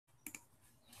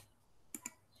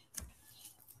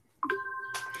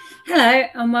Hello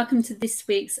and welcome to this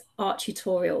week's art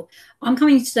tutorial. I'm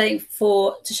coming today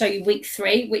to show you week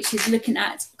 3, which is looking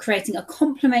at creating a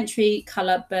complementary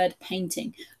colour bird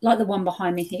painting like the one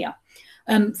behind me here.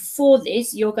 For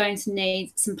this, you're going to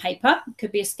need some paper. It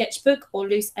could be a sketchbook or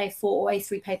loose A4 or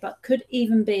A3 paper. Could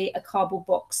even be a cardboard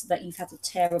box that you've had to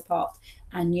tear apart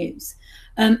and use.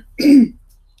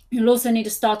 You'll also need a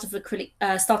starter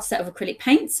set of acrylic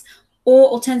paints. Or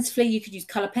alternatively, you could use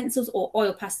colour pencils or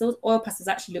oil pastels. Oil pastels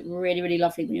actually look really, really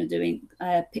lovely when you're doing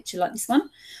a picture like this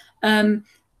one.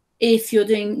 If you're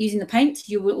using the paint,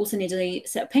 you will also need a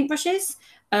set of paintbrushes.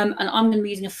 And I'm going to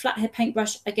be using a flathead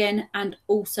paintbrush again, and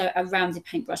also a rounded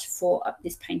paintbrush for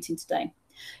this painting today.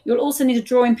 You'll also need a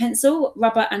drawing pencil,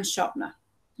 rubber and sharpener.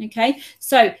 Okay,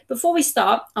 so before we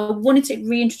start, I wanted to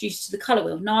reintroduce you to the colour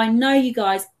wheel. Now, I know you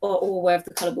guys are all aware of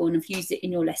the colour wheel and have used it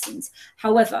in your lessons.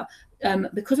 However,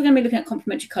 because we're going to be looking at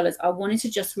complementary colours, I wanted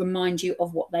to just remind you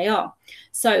of what they are.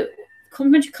 So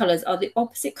complementary colours are the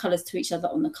opposite colours to each other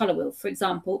on the colour wheel. For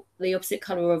example, the opposite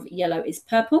colour of yellow is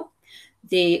purple,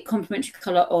 the complementary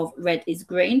colour of red is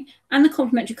green, and the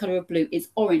complementary colour of blue is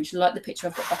orange, like the picture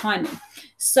I've got behind me.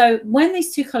 So when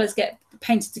these two colours get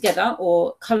painted together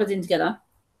or coloured in together,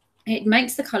 it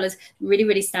makes the colours really,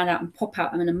 really stand out and pop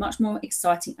out in a much more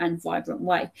exciting and vibrant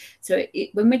way. So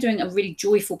when we're doing a really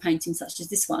joyful painting such as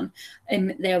this one,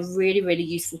 they're a really, really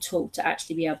useful tool to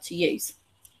actually be able to use.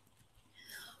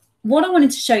 What I wanted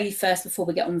to show you first before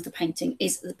we get on with the painting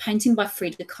is the painting by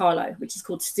Frida Kahlo, which is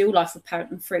called Still Life of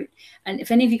Parrot and Fruit. And if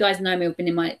any of you guys know me or been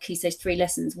in my Key Stage 3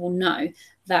 lessons will know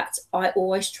that I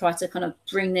always try to kind of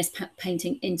bring this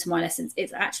painting into my lessons.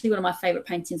 It's actually one of my favourite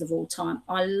paintings of all time.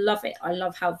 I love it. I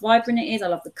love how vibrant it is. I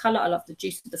love the colour. I love the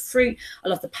juice of the fruit. I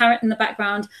love the parrot in the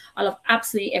background. I love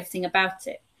absolutely everything about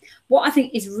it. What I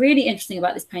think is really interesting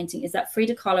about this painting is that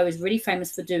Frida Kahlo is really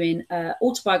famous for doing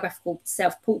autobiographical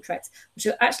self-portraits, which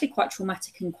are actually quite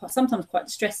traumatic and sometimes quite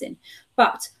distressing.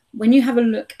 But when you have a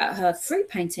look at her fruit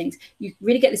paintings, you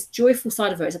really get this joyful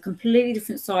side of her. It's a completely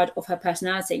different side of her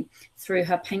personality through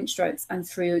her paint strokes and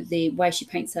through the way she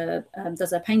paints her,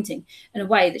 does her painting in a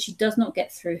way that she does not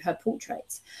get through her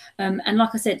portraits. And like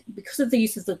I said, because of the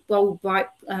use of the bold, bright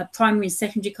primary and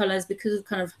secondary colours, because of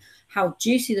kind of how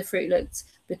juicy the fruit looks,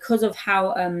 because of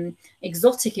how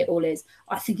exotic it all is,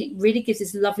 I think it really gives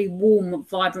this lovely, warm,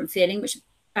 vibrant feeling, which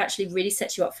actually really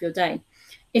sets you up for your day.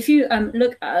 If you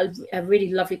look at a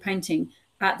really lovely painting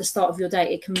at the start of your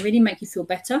day, it can really make you feel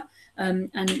better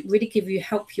and really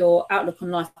help your outlook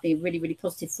on life be really, really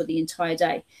positive for the entire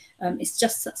day. It's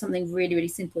just something really, really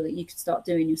simple that you could start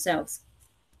doing yourselves.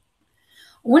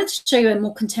 I wanted to show you a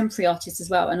more contemporary artist as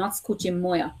well, an artist called Jim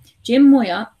Moyer. Jim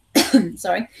Moyer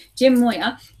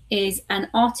is an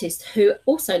artist who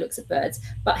also looks at birds,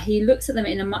 but he looks at them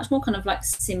in a much more kind of like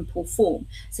simple form.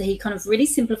 So he kind of really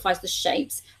simplifies the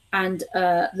shapes and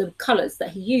the colours that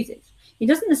he uses. He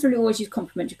doesn't necessarily always use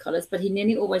complementary colours, but he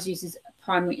nearly always uses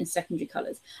primary and secondary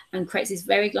colours and creates these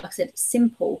very, like I said,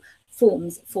 simple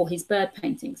forms for his bird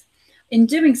paintings. In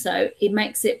doing so, it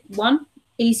makes it, one,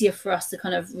 easier for us to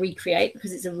kind of recreate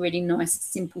because it's a really nice,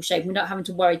 simple shape. We're not having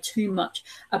to worry too much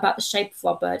about the shape of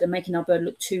our bird and making our bird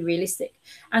look too realistic.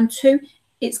 And two,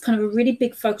 it's kind of a really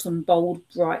big focus on bold,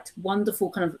 bright, wonderful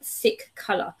kind of thick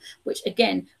colour, which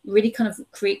again really kind of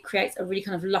creates a really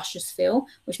kind of luscious feel,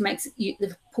 which makes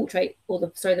the portrait or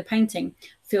the painting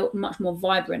feel much more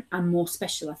vibrant and more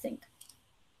special, I think.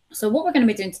 So what we're going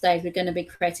to be doing today is we're going to be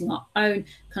creating our own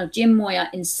kind of Jim Moyer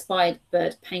inspired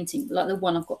bird painting, like the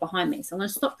one I've got behind me. So I'm going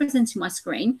to stop presenting my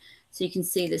screen so you can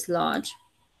see this large.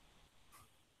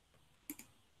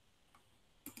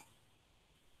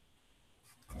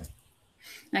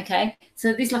 Okay,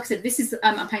 so this, like I said, this is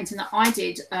a painting that I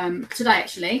did today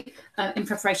actually in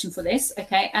preparation for this.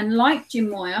 Okay, and like Jim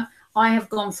Moyer, I have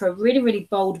gone for a really, really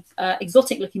bold,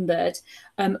 exotic looking bird.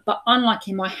 But unlike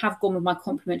him, I have gone with my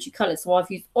complementary colours. So I've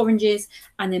used oranges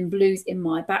and then blues in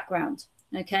my background.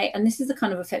 Okay, and this is the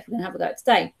kind of effect we're going to have with that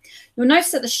today. You'll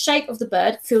notice that the shape of the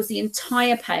bird fills the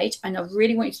entire page, and I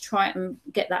really want you to try and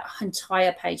get that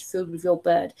entire page filled with your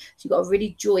bird. So you've got a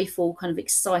really joyful, kind of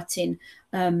exciting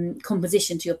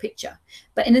composition to your picture.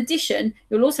 But in addition,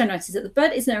 you'll also notice that the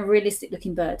bird isn't a realistic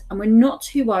looking bird, and we're not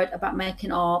too worried about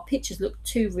making our pictures look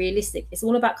too realistic. It's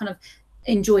all about kind of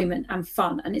enjoyment and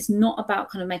fun, and it's not about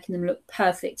kind of making them look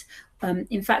perfect.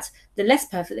 In fact, the less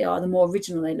perfect they are, the more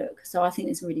original they look. So I think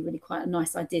it's really, really quite a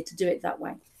nice idea to do it that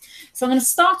way. So I'm going to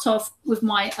start off with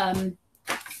my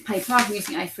paper. I'm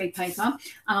using A3 paper, and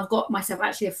I've got myself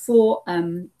actually a 4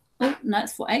 Oh, no,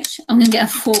 it's 4H. I'm going to get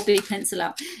a 4B pencil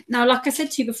out. Now, like I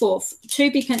said to you before,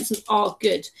 2B pencils are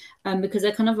good because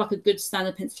they're kind of like a good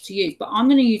standard pencil to use. But I'm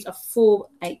going to use a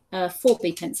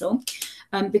 4B pencil.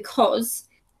 because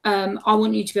I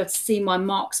want you to be able to see my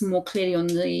marks more clearly on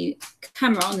the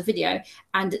camera, on the video,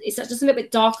 and it's just a little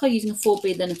bit darker using a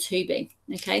 4B than a 2B.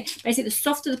 Okay, basically the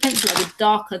softer the pencil, the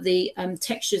darker the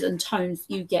textures and tones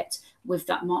you get with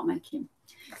that mark making.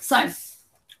 So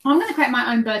I'm going to create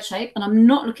my own bird shape, and I'm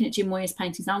not looking at Jim Moyer's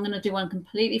paintings. I'm going to do one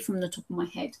completely from the top of my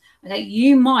head. Okay,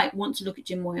 you might want to look at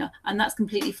Jim Moyer, and that's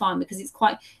completely fine because it's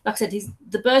quite, like I said,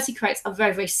 the birds he creates are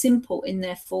very, very simple in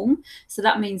their form. So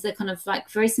that means they're kind of like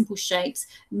very simple shapes,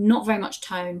 not very much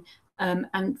tone,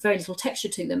 and very little texture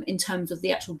to them in terms of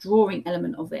the actual drawing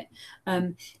element of it.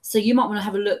 So you might want to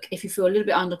have a look if you feel a little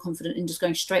bit underconfident in just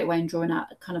going straight away and drawing out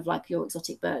kind of like your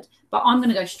exotic bird. But I'm going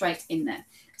to go straight in there.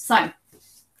 So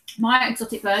my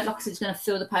exotic bird, like I said, is going to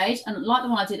fill the page. And like the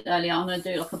one I did earlier, I'm going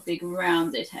to do like a big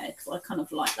rounded head because I kind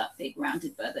of like that big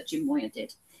rounded bird that Jim Moyer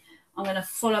did. I'm going to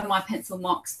follow my pencil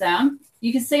marks down.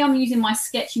 You can see I'm using my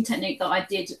sketching technique that I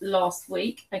did last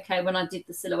week, okay, when I did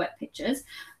the silhouette pictures.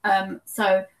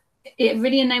 So it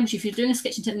really enables you, if you're doing a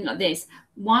sketching technique like this,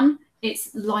 one,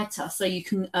 it's lighter, so you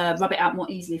can rub it out more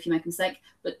easily if you make a mistake.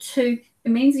 But two,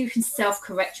 it means you can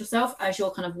self-correct yourself as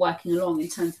you're kind of working along in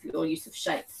terms of your use of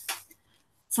shape.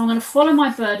 So I'm going to follow my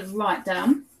bird right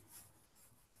down.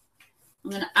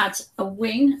 I'm going to add a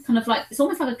wing, kind of like, it's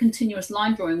almost like a continuous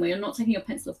line drawing where you're not taking your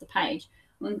pencil off the page.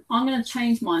 And I'm going to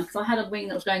change mine because I had a wing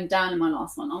that was going down in my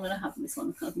last one. I'm going to have this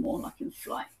one kind of more like in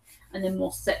flight and then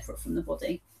more separate from the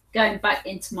body, going back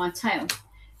into my tail.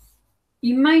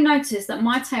 You may notice that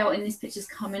my tail in this picture is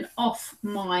coming off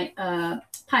my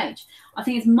page. I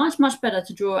think it's much, much better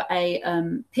to draw a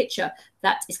picture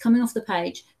that is coming off the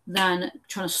page than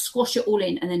trying to squash it all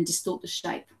in and then distort the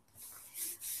shape.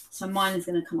 So mine is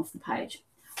going to come off the page.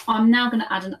 I'm now going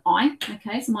to add an eye.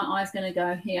 Okay, so my eye is going to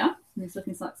go here. And it's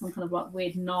looking like some kind of like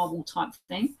weird narwhal type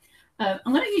thing. I'm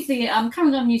going to use I'm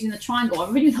currently using the triangle. I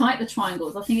really like the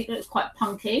triangles. I think it looks quite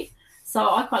punky. So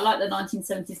I quite like the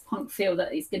 1970s punk feel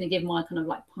that it's going to give my kind of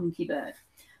like punky bird.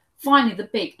 Finally, the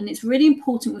beak. And it's really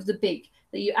important with the beak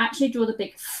that you actually draw the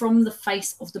beak from the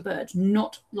face of the bird,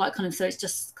 not like kind of, so it's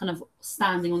just kind of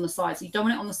standing on the side. So you don't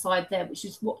want it on the side there, which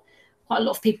is what quite a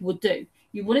lot of people would do.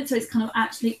 You want it so it's kind of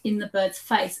actually in the bird's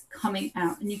face coming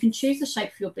out. And you can choose the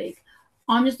shape of your beak.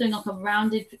 I'm just doing like a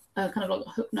rounded, kind of like a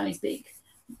hook nose beak,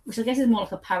 which I guess is more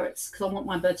like a parrot's because I want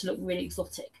my bird to look really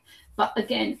exotic. But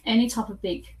again, any type of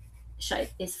beak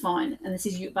shape is fine. And this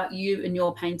is about you and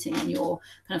your painting and your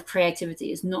kind of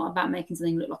creativity. It's not about making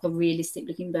something look like a realistic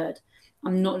looking bird.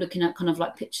 I'm not looking at kind of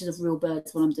like pictures of real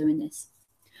birds while I'm doing this.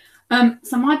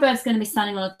 So my bird's going to be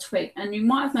standing on a twig, and you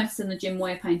might have noticed in the Jim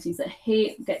Moyer paintings that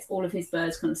he gets all of his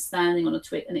birds kind of standing on a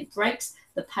twig, and it breaks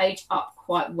the page up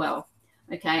quite well.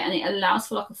 Okay, and it allows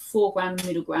for like a foreground,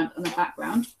 middle ground, and a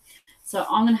background. So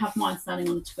I'm going to have mine standing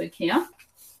on a twig here.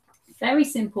 Very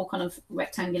simple kind of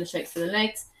rectangular shape for the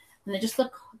legs, and they're just a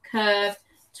curved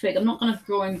twig. I'm not going to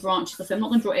draw in branches. I'm not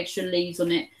going to draw extra leaves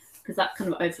on it because that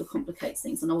kind of overcomplicates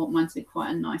things, and I want mine to be quite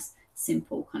a nice,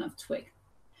 simple kind of twig.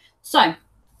 So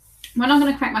when I'm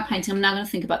going to create my painting, I'm now going to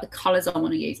think about the colours I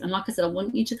want to use. And like I said, I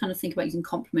want you to kind of think about using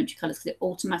complementary colours because it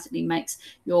automatically makes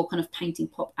your kind of painting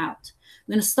pop out.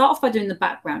 I'm going to start off by doing the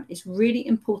background. It's really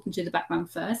important to do the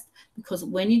background first because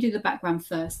when you do the background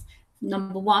first,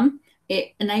 number one,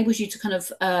 it enables you to kind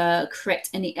of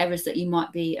correct any errors that you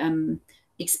might be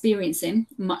experiencing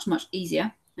much, much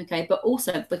easier. Okay, but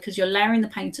also because you're layering the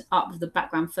paint up with the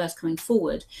background first coming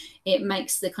forward, it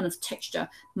makes the kind of texture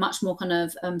much more kind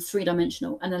of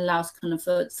three-dimensional and allows kind of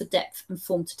for depth and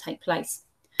form to take place.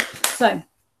 So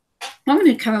I'm going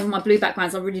to carry on with my blue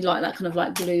backgrounds. I really like that kind of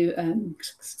like blue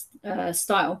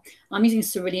style. I'm using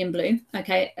cerulean blue.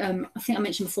 Okay, I think I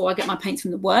mentioned before I get my paints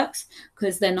from the works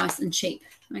because they're nice and cheap.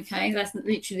 Okay, that's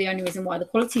literally the only reason why. The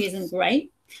quality isn't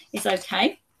great. It's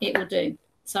okay. It will do.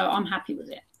 So I'm happy with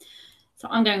it. So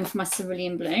I'm going for my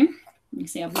cerulean blue. You can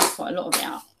see I've used quite a lot of it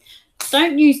out.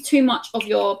 Don't use too much of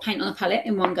your paint on the palette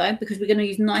in one go because we're going to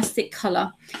use nice thick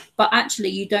colour. But actually,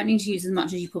 you don't need to use as much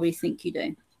as you probably think you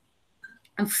do.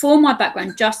 And for my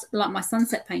background, just like my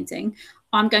sunset painting,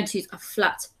 I'm going to use a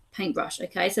flat paintbrush.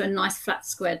 Okay, so a nice flat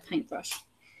squared paintbrush.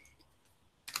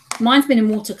 Mine's been in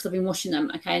water because I've been washing them.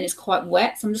 Okay, and it's quite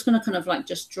wet. So I'm just going to kind of like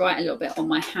just dry it a little bit on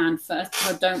my hand first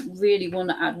because I don't really want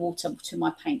to add water to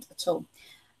my paint at all.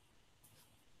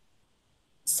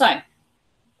 So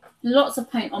lots of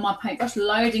paint on my paintbrush,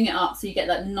 loading it up so you get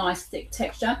that nice thick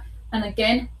texture. And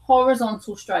again,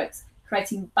 horizontal strokes,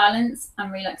 creating balance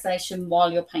and relaxation while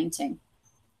you're painting.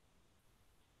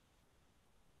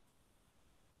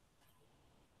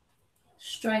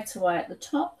 Straight away at the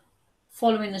top,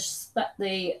 following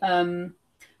the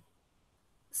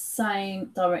same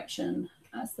direction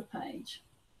as the page.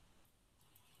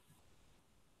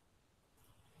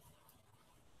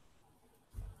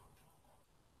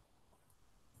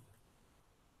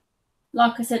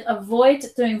 Like I said, avoid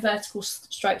doing vertical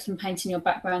strokes when painting your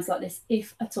backgrounds like this,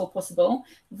 if at all possible.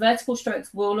 Vertical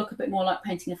strokes will look a bit more like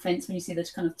painting a fence when you see those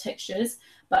kind of textures.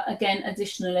 But again,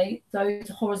 additionally, those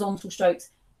horizontal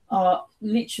strokes are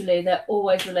literally, they're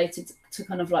always related to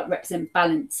kind of like represent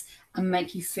balance and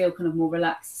make you feel kind of more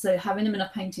relaxed. So having them in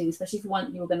a painting, especially if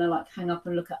one you're going to like hang up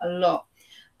and look at a lot,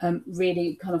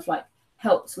 really kind of like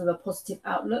helps with a positive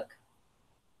outlook.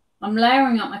 I'm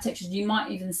layering up my textures. You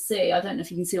might even see, I don't know if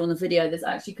you can see on the video, there's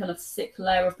actually kind of thick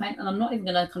layer of paint, and I'm not even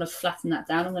going to kind of flatten that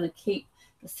down. I'm going to keep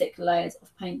the thick layers of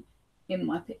paint in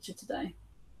my picture today.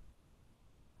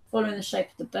 Following the shape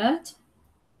of the bird,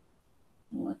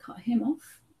 I want to cut him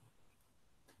off,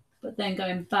 but then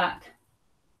going back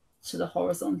to the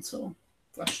horizontal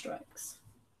brush strokes.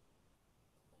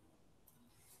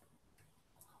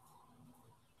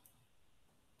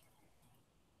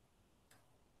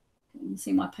 You can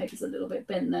see my paper's a little bit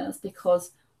bent there. That's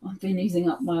because I've been using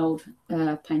up my old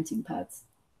painting pads.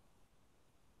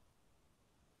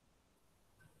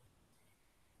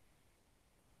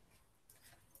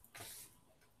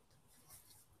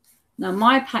 Now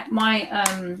my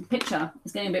picture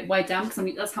is getting a bit weighed down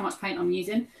because that's how much paint I'm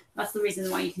using. That's the reason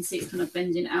why you can see it's kind of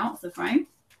bending out of the frame.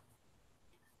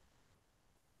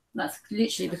 That's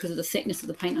literally because of the thickness of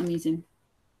the paint I'm using.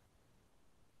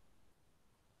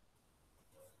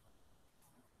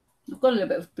 I've got a little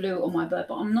bit of blue on my bird,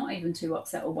 but I'm not even too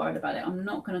upset or worried about it. I'm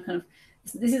not going to kind of,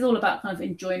 this is all about kind of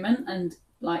enjoyment and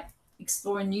like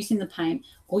exploring using the paint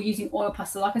or using oil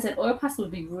pastel. Like I said, oil pastel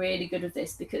would be really good with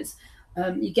this because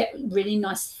you get really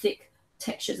nice thick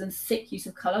textures and thick use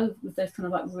of color with those kind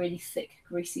of like really thick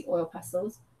greasy oil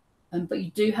pastels. But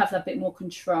you do have that bit more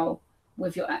control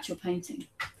with your actual painting.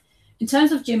 In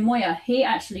terms of Jim Moyer, he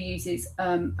actually uses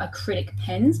acrylic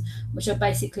pens, which are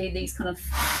basically these kind of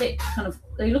thick, kind of,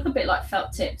 they look a bit like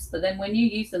felt tips, but then when you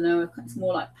use them, it's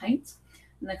more like paint,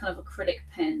 and they're kind of acrylic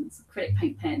pens, acrylic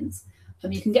paint pens.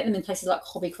 You can get them in places like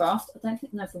Hobbycraft. I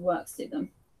don't know if the Works do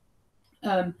them.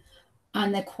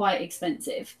 And they're quite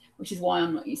expensive, which is why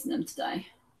I'm not using them today.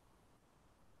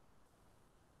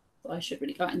 But I should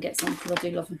really go out and get some because I do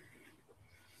love them.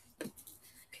 A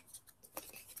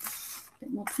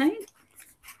bit more paint.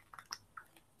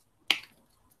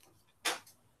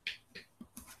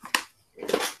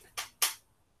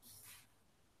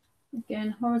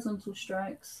 Again, horizontal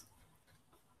strokes,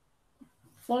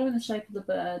 following the shape of the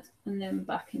bird, and then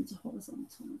back into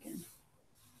horizontal again.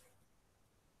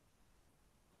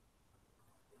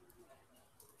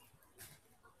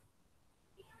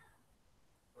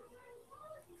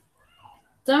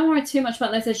 Don't worry too much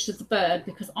about those edges of the bird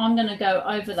because I'm going to go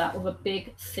over that with a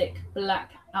big, thick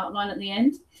black outline at the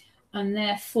end. And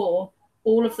therefore,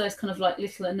 all of those kind of like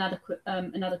little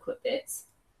inadequate bits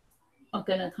are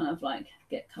going to kind of like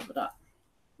get covered up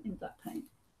in black paint.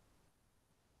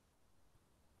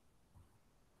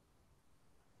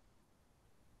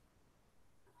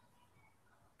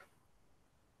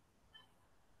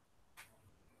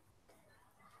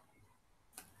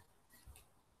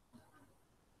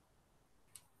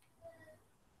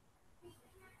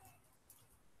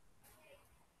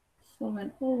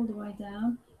 Following all the way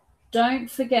down. Don't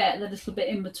forget the little bit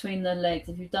in between the legs.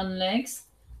 If you've done legs,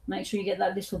 make sure you get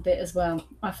that little bit as well.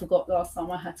 I forgot last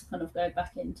time. I had to kind of go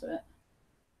back into it.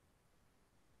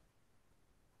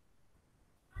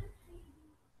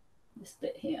 This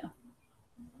bit here.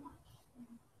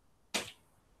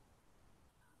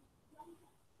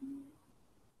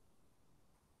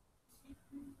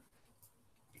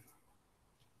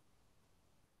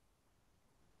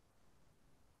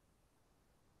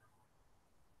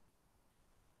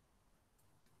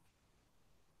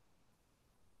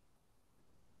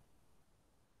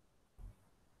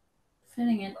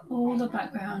 Filling in all the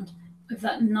background with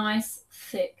that nice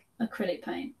thick acrylic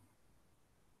paint.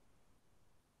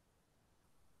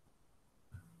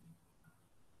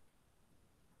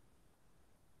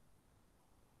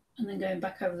 And then going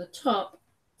back over the top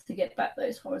to get back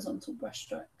those horizontal brush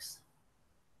strokes.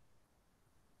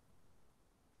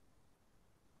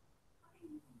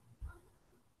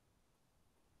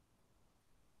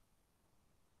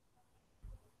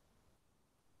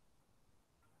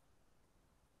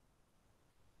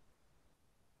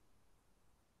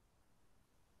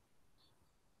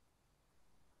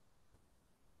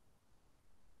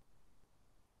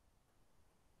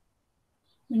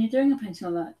 When you're doing a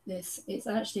painting like this, it's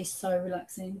actually so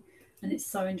relaxing and it's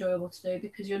so enjoyable to do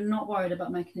because you're not worried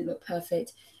about making it look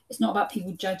perfect. It's not about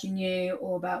people judging you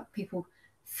or about people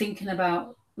thinking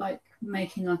about like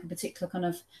making like a particular kind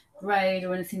of grade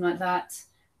or anything like that.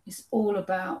 It's all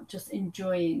about just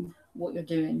enjoying what you're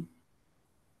doing.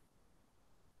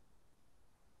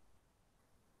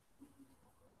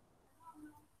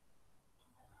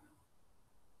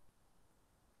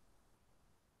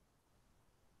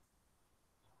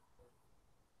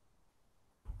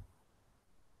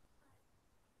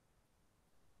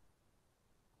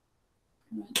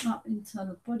 Going up into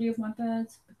the body of my bird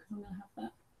because I'm going to have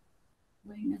that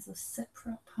wing as a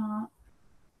separate part.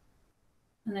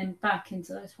 And then back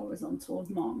into those horizontal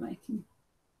mark making.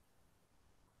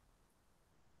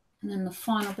 And then the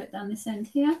final bit down this end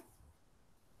here.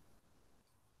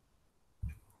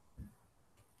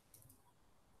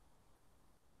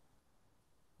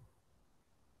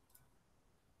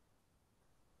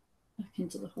 Back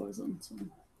into the horizontal.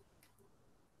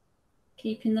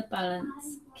 Keeping the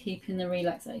balance, keeping the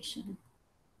relaxation.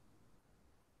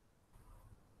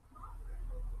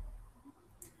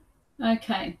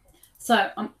 Okay,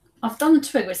 so I've done the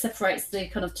twig which separates the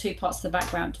kind of two parts of the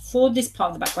background. For this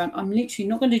part of the background, I'm literally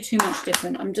not going to do too much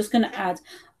different. I'm just going to add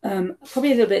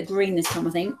probably a little bit of green this time, I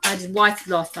think. I did white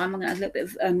last time. I'm going to add a little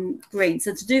bit of green.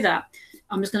 So to do that,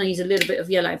 I'm just going to use a little bit of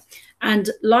yellow. And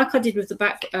like I did with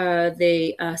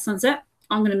the sunset,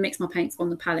 I'm going to mix my paints on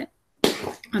the palette.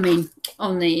 I mean,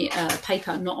 on the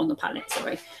paper, not on the palette,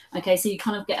 sorry. Okay, so you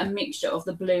kind of get a mixture of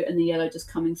the blue and the yellow just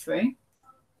coming through.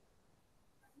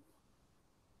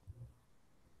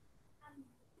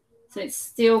 So it's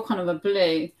still kind of a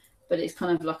blue, but it's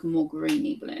kind of like a more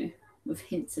greeny blue with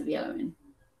hints of yellow in.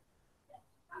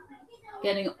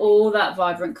 Getting all that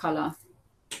vibrant colour.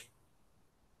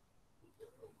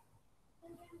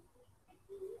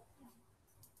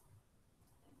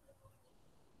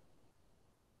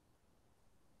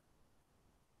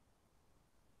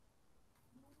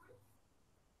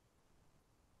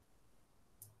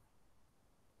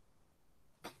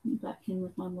 Back in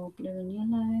with my more blue and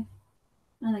yellow.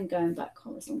 And then going back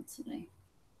horizontally.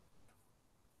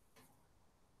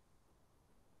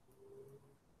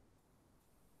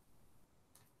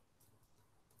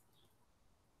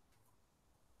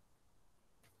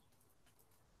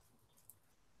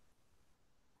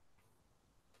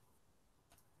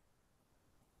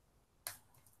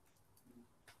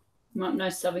 You might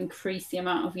notice I've increased the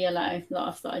amount of yellow that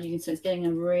I've started using, so it's getting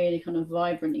a really kind of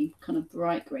vibrantly, kind of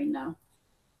bright green now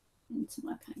into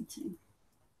my painting.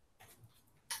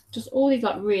 Just all these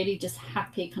like really just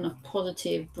happy, kind of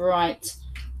positive, bright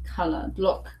colour,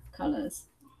 block colours.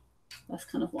 That's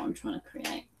kind of what I'm trying to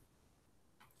create.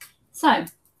 So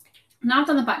now I've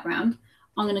done the background,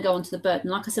 I'm going to go on to the bird.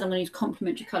 And like I said, I'm going to use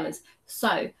complementary colours.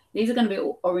 So these are going to be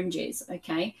all oranges,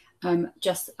 okay?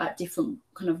 Just at different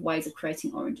kind of ways of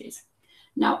creating oranges.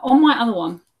 Now on my other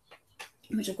one,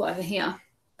 which I've got over here,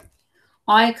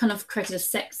 I kind of created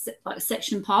a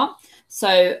section part.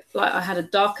 So like I had a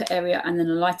darker area and then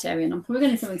a lighter area, and I'm probably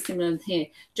going to do something similar here,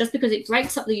 just because it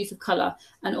breaks up the use of colour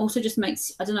and also just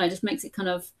makes, I don't know, just makes it kind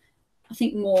of, I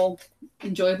think, more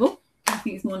enjoyable. I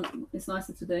think it's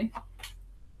nicer to do.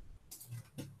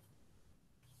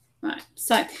 Right,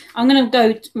 so I'm going to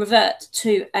go revert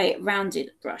to a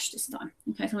rounded brush this time.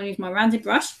 Okay, so I'm going to use my rounded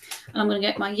brush, and I'm going to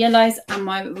get my yellows and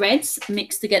my reds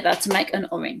mixed together to make an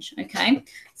orange. Okay,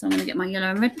 so I'm going to get my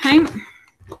yellow and red paint.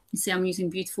 You see I'm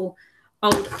using beautiful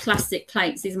old plastic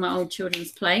plates. These are my old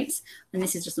children's plates, and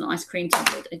this is just an ice cream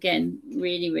tablet. Again,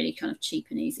 really, really kind of cheap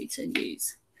and easy to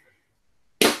use.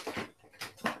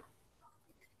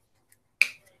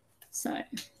 So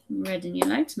red and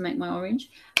yellow to make my orange.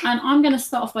 And I'm going to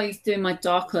start off by doing my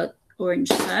darker orange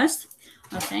first,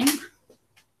 I think.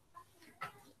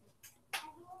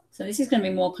 So this is going to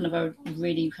be more kind of a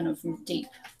really kind of deep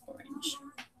orange,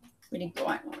 really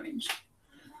bright orange.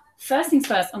 First things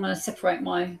first, I'm going to separate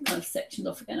my kind of sections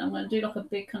off again. I'm going to do like a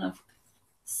big kind of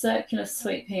circular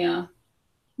sweep here.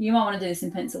 You might want to do this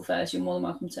in pencil first. You're more than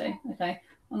welcome to. Okay,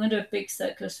 I'm going to do a big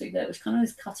circular sweep there, which kind of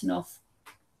is cutting off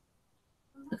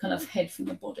the kind of head from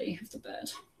the body of the bird.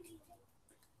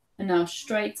 And now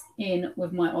straight in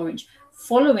with my orange,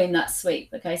 following that sweep.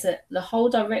 Okay, so the whole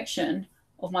direction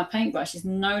of my paintbrush is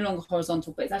no longer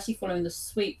horizontal, but it's actually following the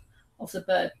sweep of the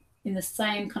bird in the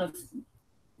same kind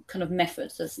of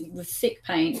method. So with thick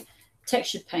paint,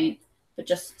 textured paint, but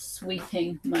just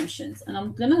sweeping motions. And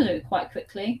I'm going to do it quite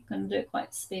quickly. I'm going to do it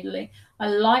quite speedily. I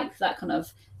like that kind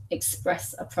of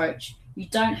express approach. You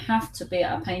don't have to be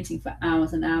at a painting for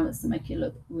hours and hours to make it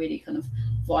look really kind of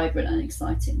vibrant and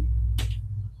exciting.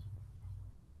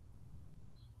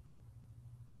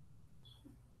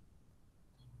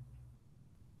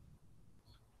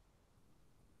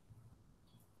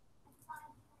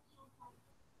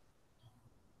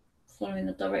 Following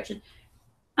the direction.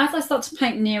 As I start to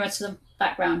paint nearer to the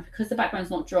background, because the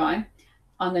background's not dry,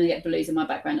 I'm going to get blues in my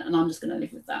background, and I'm just going to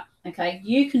live with that. Okay,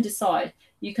 you can decide.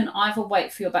 You can either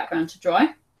wait for your background to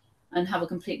dry and have a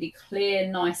completely clear,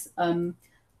 nice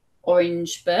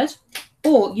orange bird,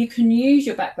 or you can use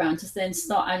your background to then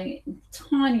start adding the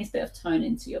tiniest bit of tone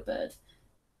into your bird.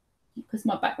 Because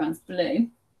my background's blue,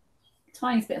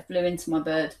 tiniest bit of blue into my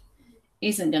bird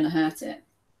isn't going to hurt it.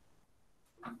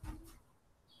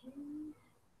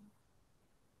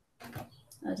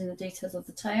 Adding the details of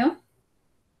the tail.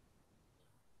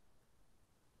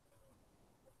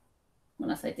 When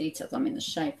I say details, I mean the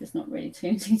shape. It's not really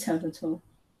too detailed at all.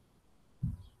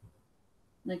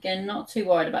 And again, not too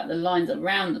worried about the lines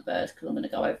around the bird because I'm going to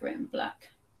go over it in black.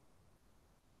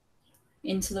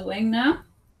 Into the wing now.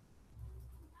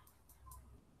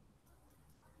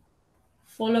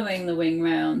 Following the wing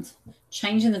round,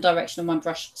 changing the direction of my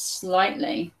brush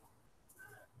slightly.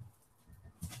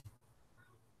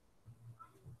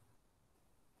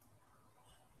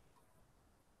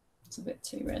 It's a bit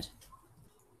too red.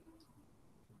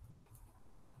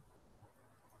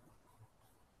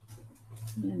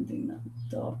 Blending that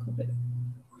dark a bit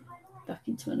back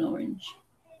into an orange.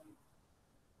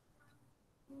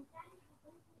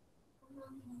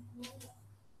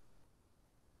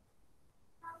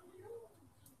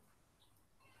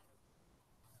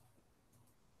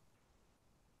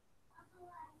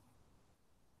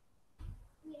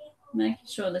 Making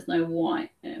sure there's no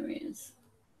white areas.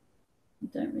 I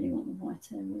don't really want the white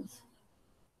areas.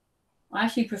 I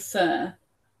actually prefer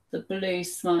the blue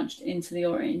smudged into the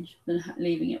orange than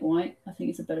leaving it white. I think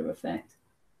it's a better effect.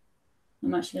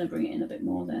 I'm actually going to bring it in a bit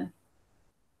more there.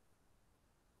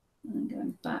 And then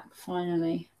going back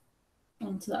finally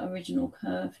onto that original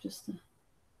curve just to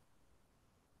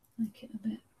make it a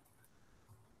bit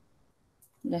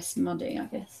less muddy, I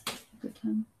guess. Good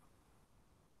term.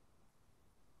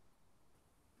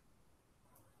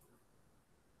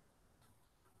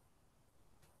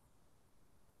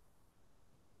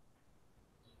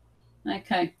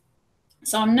 Okay,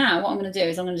 so what I'm going to do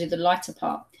is I'm going to do the lighter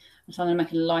part. So I'm going to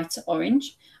make a lighter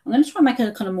orange. I'm going to try and make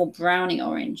a kind of more browny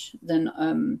orange than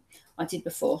I did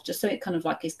before, just so it kind of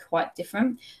like is quite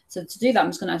different. So to do that, I'm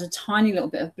just going to add a tiny little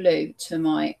bit of blue to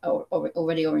my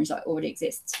already orange that already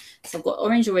exists. So I've got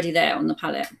orange already there on the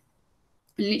palette.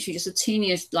 And literally just a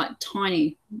teeniest, like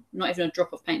tiny, not even a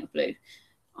drop of paint of blue.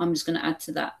 I'm just going to add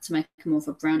to that to make it more of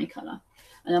a browny colour.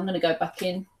 And I'm going to go back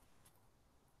in,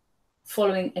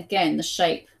 following again the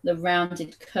shape, the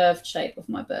rounded curved shape of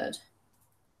my bird.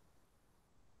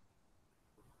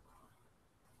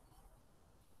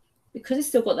 Because it's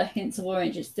still got the hints of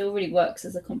orange, it still really works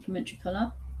as a complementary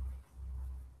colour.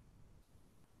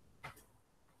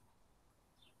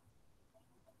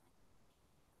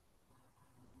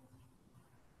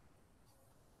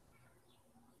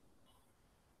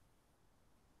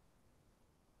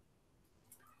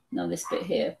 Now this bit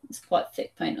here, it's quite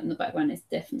thick paint on the background. It's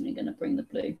definitely going to bring the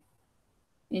blue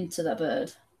into that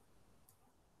bird.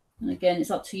 And again,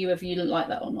 it's up to you whether you like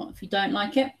that or not. If you don't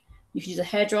like it, you can use a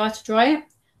hairdryer to dry it,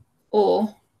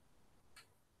 or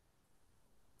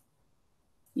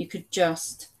you could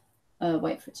just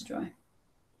wait for it to dry.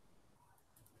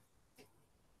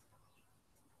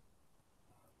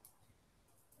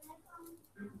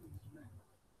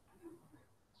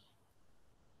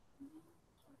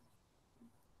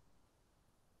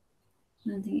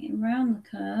 Blending it around the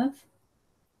curve.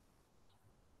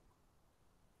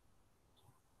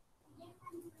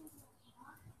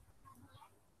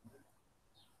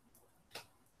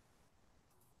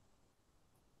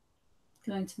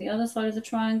 Going to the other side of the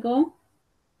triangle.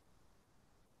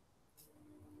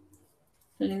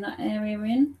 Filling that area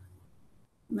in,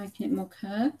 making it more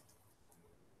curved.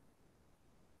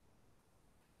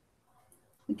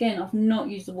 Again, I've not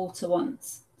used the water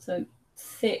once, so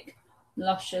thick,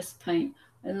 luscious paint.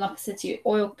 And like I said to you,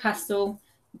 oil pastel,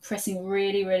 pressing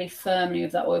really, really firmly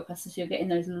with that oil pastel, so you're getting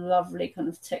those lovely kind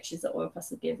of textures that oil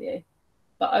pastel give you.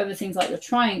 But over things like the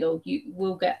triangle, you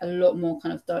will get a lot more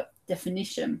kind of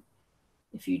definition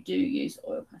if you do use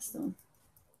oil pastel.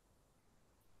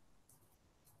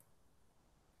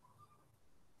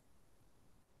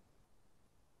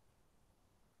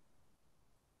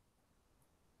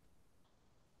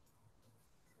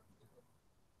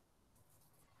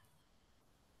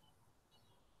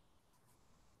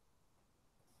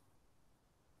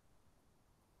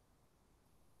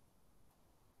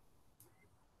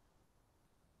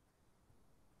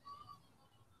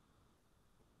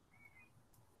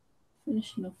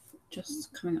 Finishing off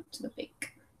just coming up to the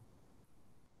beak.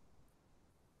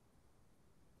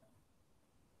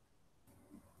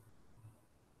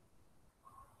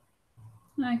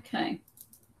 Okay,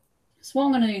 so what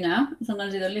I'm going to do now is I'm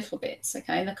going to do the little bits,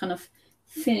 okay, the kind of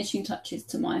finishing touches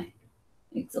to my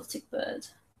exotic bird.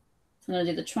 So I'm going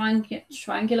to do the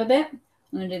triangular bit,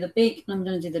 I'm going to do the beak, and I'm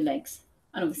going to do the legs,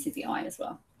 and obviously the eye as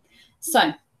well.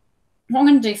 So what I'm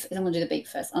going to do is I'm going to do the beak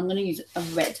first. I'm going to use a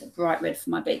red, a bright red for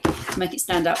my beak to make it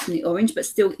stand out from the orange, but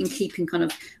still in keeping kind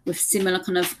of with similar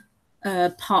kind of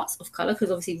parts of colour,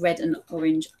 because obviously red and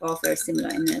orange are very similar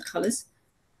in their colours.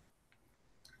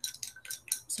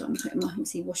 So I'm putting my,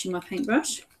 washing my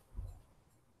paintbrush.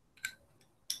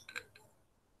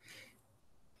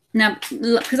 Now,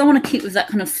 because I want to keep with that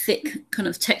kind of thick kind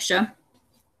of texture,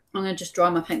 I'm going to just dry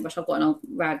my paintbrush. I've got an old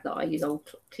rag that I use, old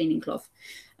cleaning cloth,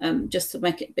 just to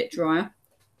make it a bit drier.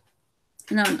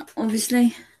 And then obviously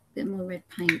a bit more red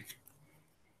paint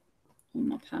on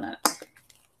my palette.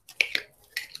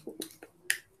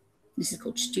 This is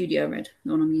called Studio Red,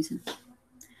 the one I'm using.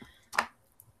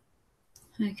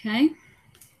 Okay,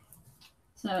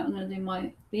 so I'm going to do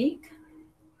my beak.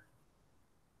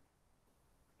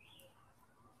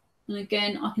 And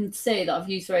again, I can see that I've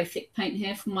used very thick paint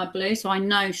here for my blue, so I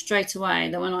know straight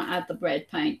away that when I add the red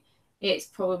paint, it's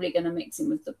probably going to mix in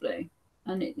with the blue.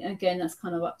 And again, that's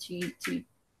kind of up to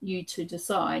you to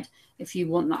decide if you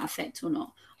want that effect or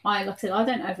not. Like I said, I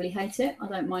don't overly hate it. I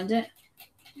don't mind it.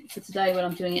 For today, when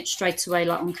I'm doing it straight away,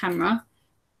 like on camera,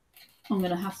 I'm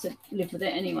going to have to live with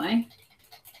it anyway.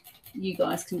 You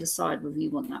guys can decide whether you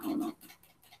want that or not.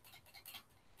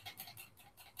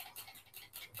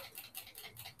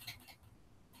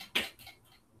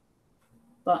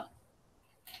 But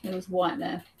there was white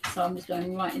there, so I'm just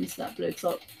going right into that blue.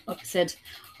 So, like I said,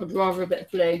 I'd rather a bit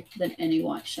of blue than any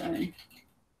white showing.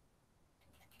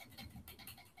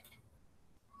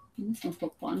 And this one's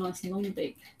got quite a nice long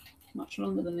beak, much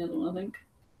longer than the other one, I think.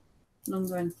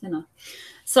 Longer and thinner.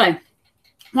 So,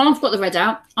 while I've got the red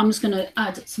out, I'm just going to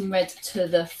add some red to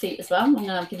the feet as well. I'm going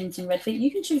to give him some red feet.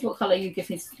 You can choose what colour you give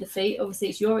the feet. Obviously,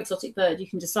 it's your exotic bird. You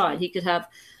can decide. He could have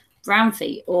brown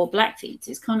feet or black feet.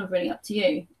 It's kind of really up to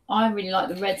you. I really like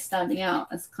the red standing out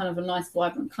as kind of a nice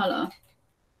vibrant colour.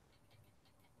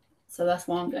 So that's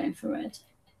why I'm going for red.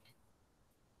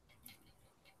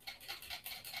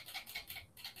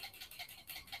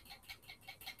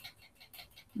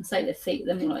 I say their feet,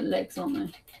 they're more like legs, aren't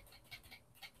they?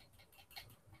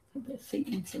 Put a bit of feet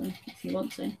into them if you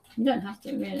want to. You don't have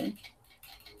to, really.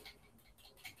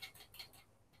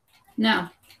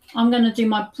 Now, I'm going to do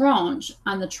my branch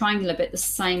and the triangular bit the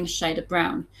same shade of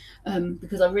brown,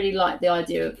 because I really like the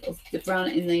idea of the brown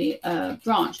in the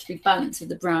branch to be balanced with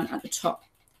the brown at the top.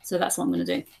 So that's what I'm going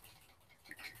to do.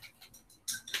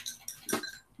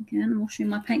 Again, I'm washing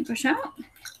my paintbrush out.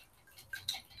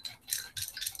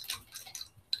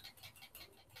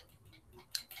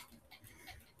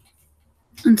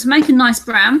 And to make a nice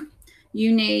brown,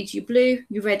 you need your blue,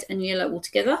 your red and your yellow all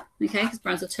together, okay, because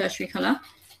brown's a tertiary colour.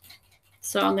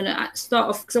 So I'm going to start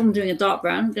off, because I'm doing a dark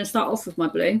brown, I'm going to start off with my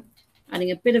blue, adding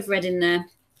a bit of red in there,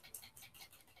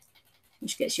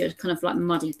 which gets you a kind of like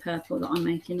muddy purple that I'm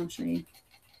making. I'll show you.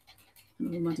 A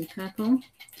little muddy purple.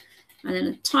 And then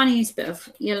a tiny bit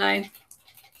of yellow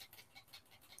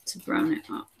to brown it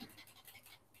up.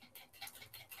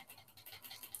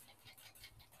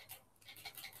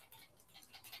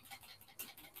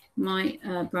 My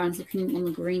brown's looking on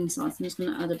the green side, so I'm just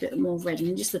going to add a bit more red,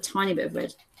 and just a tiny bit of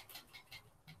red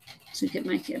to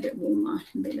make it a bit warmer,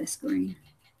 a bit less green.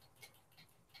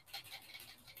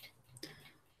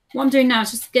 What I'm doing now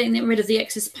is just getting rid of the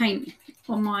excess paint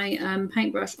on my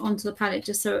paintbrush onto the palette,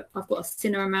 just so I've got a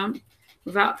thinner amount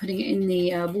without putting it in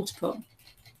the water pot.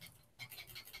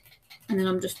 And then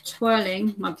I'm just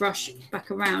twirling my brush back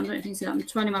around. I don't know if you can see that. I'm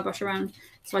twirling my brush around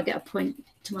so I get a point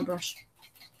to my brush.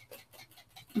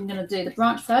 I'm going to do the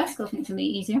branch first because I think it's going to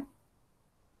be easier.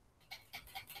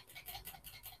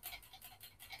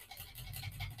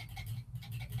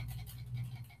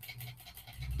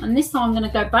 And this time I'm going to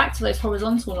go back to those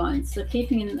horizontal lines. So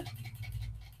keeping in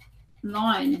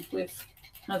line with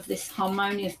kind of this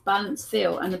harmonious balance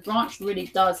feel. And the branch really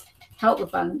does help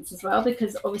with balance as well,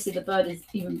 because obviously the bird is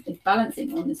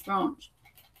balancing on this branch.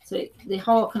 So the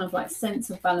whole kind of like sense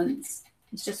of balance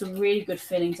is just a really good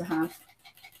feeling to have.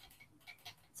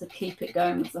 To keep it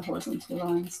going with the horizontal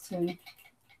lines too. And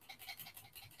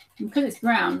because it's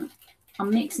brown, I'm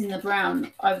mixing the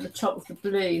brown over the top of the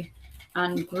blue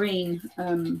and green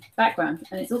background,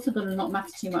 and it's also going to not matter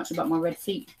too much about my red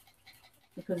feet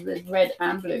because there's red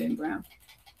and blue in brown.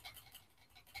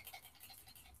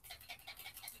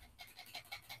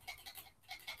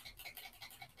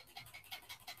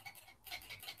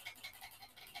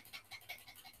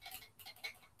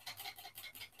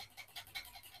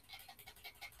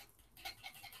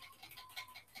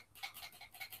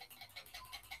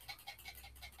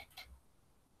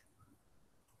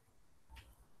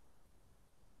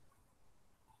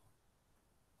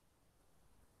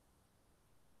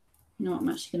 You know what I'm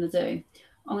actually going to do?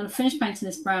 I'm going to finish painting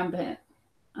this brown bit,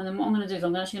 and then what I'm going to do is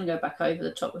I'm actually going to go back over the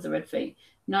top with the red feet.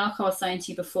 Now, like I was saying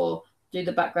to you before, do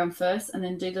the background first and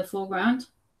then do the foreground.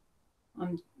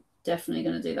 I'm definitely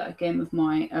going to do that again with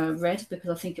my red, because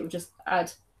I think it will just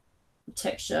add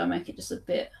texture, make it just a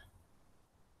bit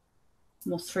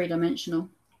more three-dimensional,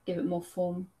 give it more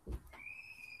form.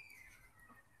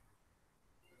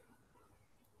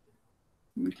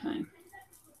 Okay.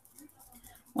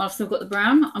 While I've still got the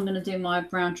brown, I'm going to do my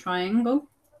brown triangle.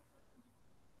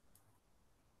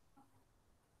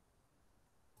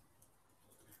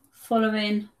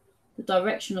 Following the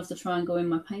direction of the triangle in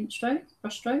my paint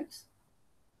brush strokes.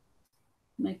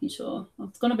 Making sure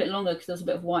I've gone a bit longer because there's a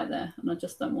bit of white there, and I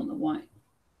just don't want the white.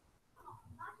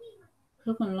 If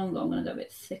I've gone longer, I'm going to go a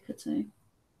bit thicker too.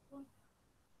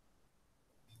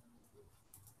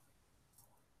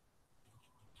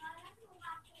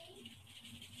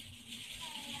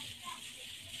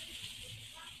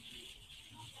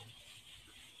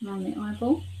 Around the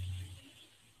eyeball.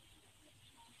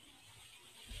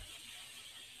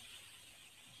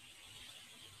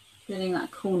 Getting that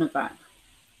corner back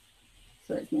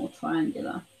so it's more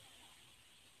triangular.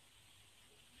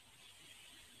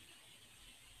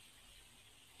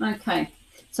 Okay,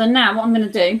 so now what I'm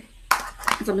going to do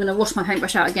is I'm going to wash my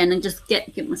paintbrush out again and just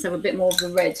get myself a bit more of the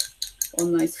red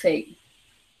on those feet.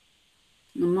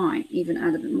 I might even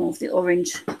add a bit more of the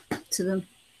orange to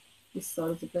this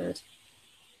side of the bird.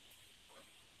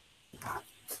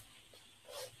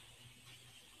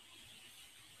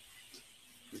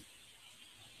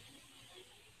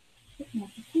 Bit more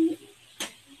of the feet,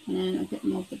 and then a bit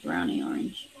more of the browny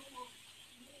orange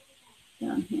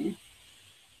down here.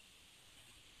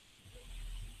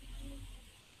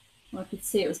 Well, I could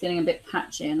see it was getting a bit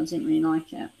patchy and I didn't really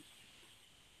like it.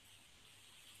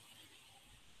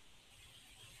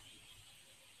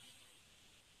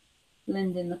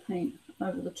 Blend in the paint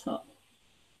over the top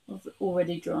of the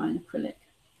already drying acrylic.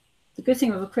 The good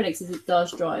thing with acrylics is it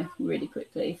does dry really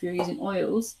quickly. If you're using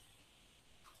oils,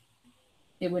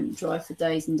 it wouldn't dry for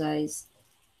days and days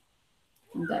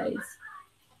and days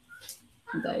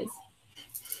and days.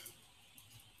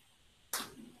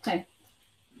 Okay,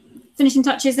 finishing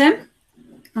touches then.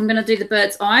 I'm going to do the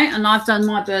bird's eye, and I've done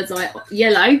my bird's eye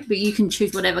yellow, but you can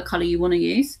choose whatever colour you want to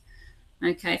use.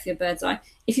 Okay, for your bird's eye.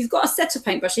 If you've got a set of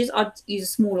paintbrushes, I'd use a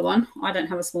smaller one. I don't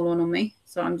have a smaller one on me,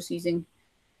 so I'm just using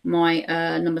my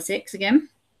number 6 again.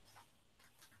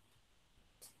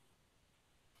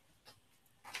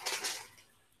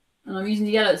 And I'm using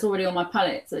the yellow that's already on my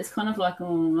palette, so it's kind of like,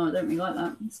 oh no, I don't really like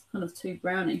that. It's kind of too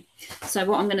browny. So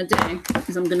what I'm going to do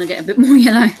is I'm going to get a bit more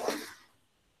yellow.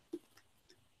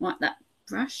 Like that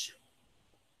brush.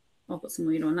 Oh, I've got some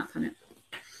more yellow on that palette.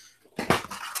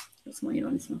 Got some more yellow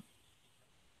on this one.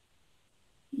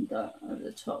 And go over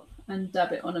the top and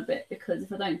dab it on a bit, because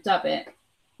if I don't dab it,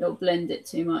 it'll blend it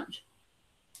too much.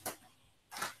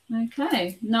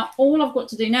 Okay, now all I've got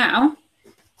to do now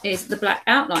is the black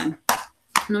outline.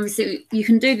 And obviously you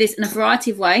can do this in a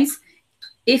variety of ways.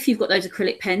 If you've got those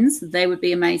acrylic pens, they would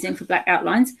be amazing for black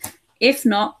outlines. If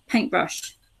not,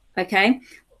 paintbrush. Okay,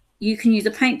 you can use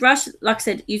a paintbrush. Like I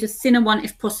said, use a thinner one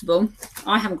if possible.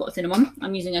 I haven't got a thinner one.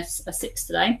 I'm using a 6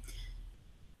 today.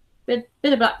 Bit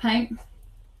of black paint.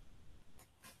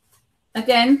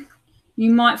 Again,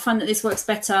 you might find that this works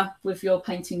better with your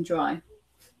painting dry.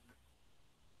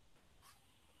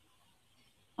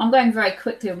 I'm going very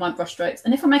quickly with my brush strokes,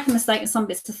 and if I make a mistake and some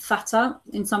bits are fatter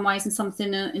in some ways and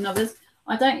something in others,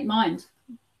 I don't mind.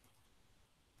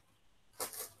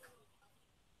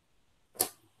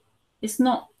 It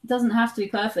doesn't have to be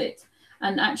perfect.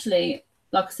 And actually,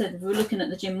 like I said, if we're looking at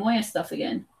the Jim Moyer stuff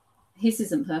again, his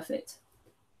isn't perfect,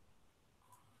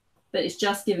 but it's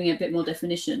just giving it a bit more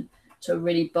definition to a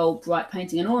really bold, bright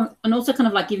painting, and also kind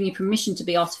of like giving you permission to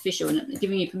be artificial and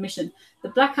giving you permission. The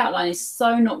black outline is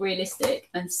so not realistic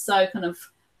and so kind of,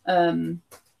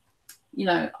 you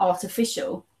know,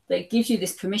 artificial, that it gives you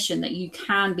this permission that you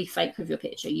can be fake with your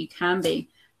picture. You can be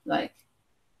like,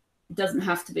 it doesn't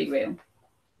have to be real.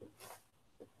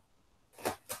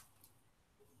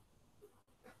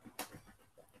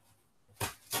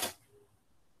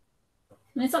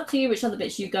 And it's up to you which other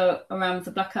bits you go around with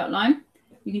the black outline.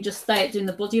 You can just stay at doing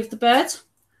the body of the bird,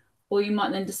 or you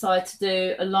might then decide to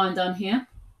do a line down here.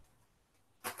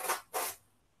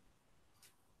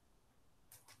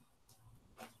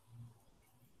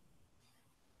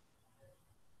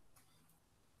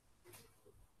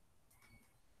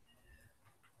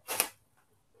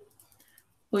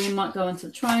 Or you might go into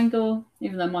the triangle,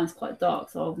 even though mine's quite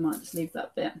dark, so I might just leave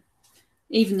that bit.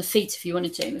 Even the feet if you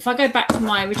wanted to. If I go back to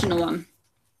my original one,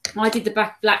 I did the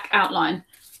black outline.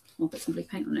 I'll put some blue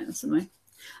paint on it or something.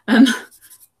 That's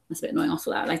a bit annoying. I'll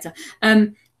sort that out later. I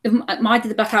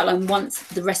did the black outline once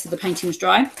the rest of the painting was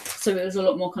dry, so it was a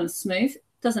lot more kind of smooth.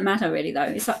 Doesn't matter really though.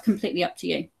 It's completely up to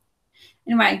you.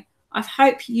 Anyway, I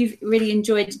hope you've really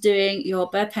enjoyed doing your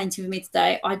bird painting with me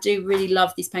today. I do really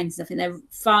love these paintings. I think they're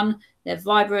fun, they're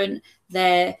vibrant,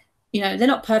 they're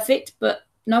not perfect, but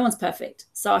no one's perfect.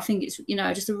 So I think it's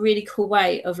just a really cool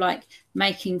way of like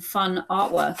making fun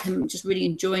artwork and just really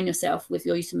enjoying yourself with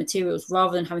your use of materials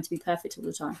rather than having to be perfect all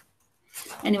the time.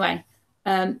 Anyway,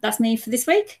 that's me for this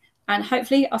week, and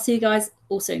hopefully I'll see you guys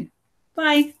all soon.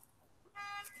 Bye.